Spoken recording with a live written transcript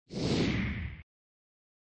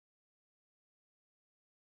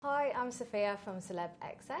Hi, I'm Sophia from Celeb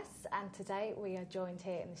XS, and today we are joined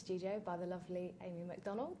here in the studio by the lovely Amy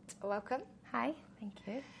Macdonald. Welcome. Hi, thank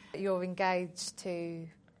you. You're engaged to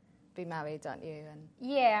be married, aren't you? And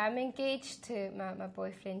yeah, I'm engaged to my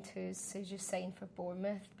boyfriend who's just signed for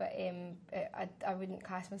Bournemouth, but I wouldn't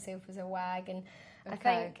class myself as a wag, and I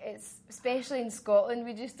think it's, especially in Scotland,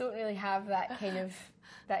 we just don't really have that kind of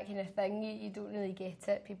thing. You don't really get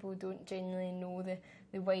it. People don't genuinely know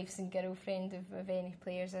the wives and girlfriend of any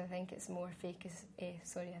players. I think it's more I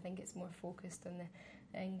think it's more focused on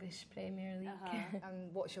the English Premier League.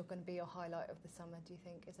 And what's going to be your highlight of the summer, do you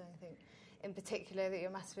think? Is there anything in particular that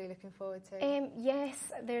you're massively looking forward to?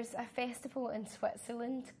 Yes, there's a festival in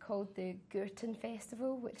Switzerland called the Gurten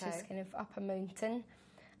Festival, which is kind of up a mountain.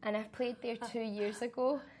 And I've played there 2 years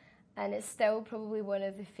ago, and it's still probably one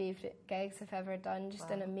of the favourite gigs I've ever done. Just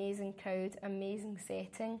an amazing crowd, amazing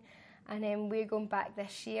setting. And we're going back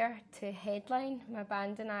this year to headline. My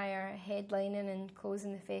band and I are headlining and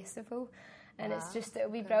closing the festival. And it'll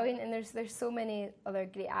be brilliant. And there's so many other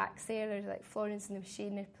great acts there. There's like Florence and the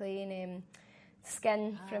Machine, they're playing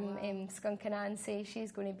Skin from Skunk and Nancy.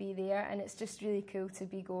 She's going to be there. And it's just really cool to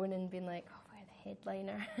be going and being like, oh, we're the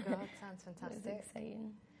headliner. God, sounds fantastic. It's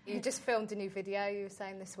exciting. You just filmed a new video, you were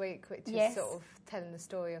saying, this week, which is sort of telling the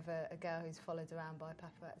story of a girl who's followed around by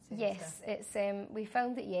paparazzi. Yes, it's we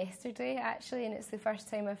filmed it yesterday, actually, and it's the first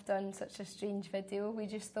time I've done such a strange video. We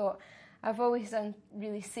just thought, I've always done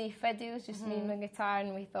really safe videos, just me and my guitar,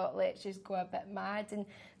 and we thought, let's just go a bit mad. And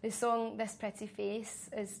the song, This Pretty Face,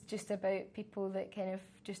 is just about people that kind of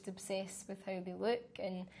just obsess with how they look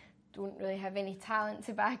and don't really have any talent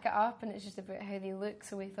to back it up, and it's just about how they look.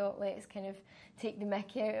 So we thought, let's kind of take the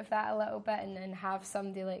mickey out of that a little bit and have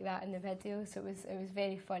somebody like that in the video. So it was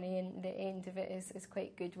very funny, and the end of it is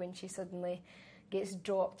quite good when she suddenly gets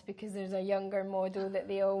dropped because there's a younger model that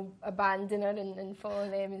they all abandon her and follow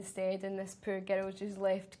them instead, and this poor girl's just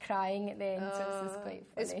left crying at the end. So it's quite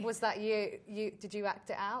funny. Was that you? Did you act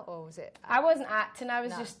it out, or was it? I wasn't acting. I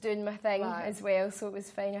was just doing my thing as well, so it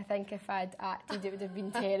was fine. I think if I'd acted, it would have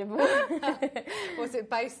been terrible. Was it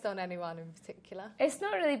based on anyone in particular? It's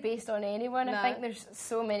not really based on anyone. No. I think there's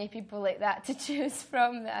so many people like that to choose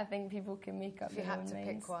from that I think people can make up their own minds. If you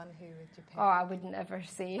had to pick one, who would you pick? Oh, I wouldn't ever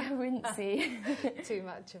say. I wouldn't say. Too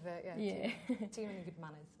much of it, too many good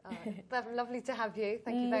manners. All right. Lovely to have you.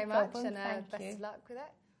 Thank you very much, and best of luck with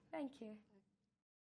it. Thank you.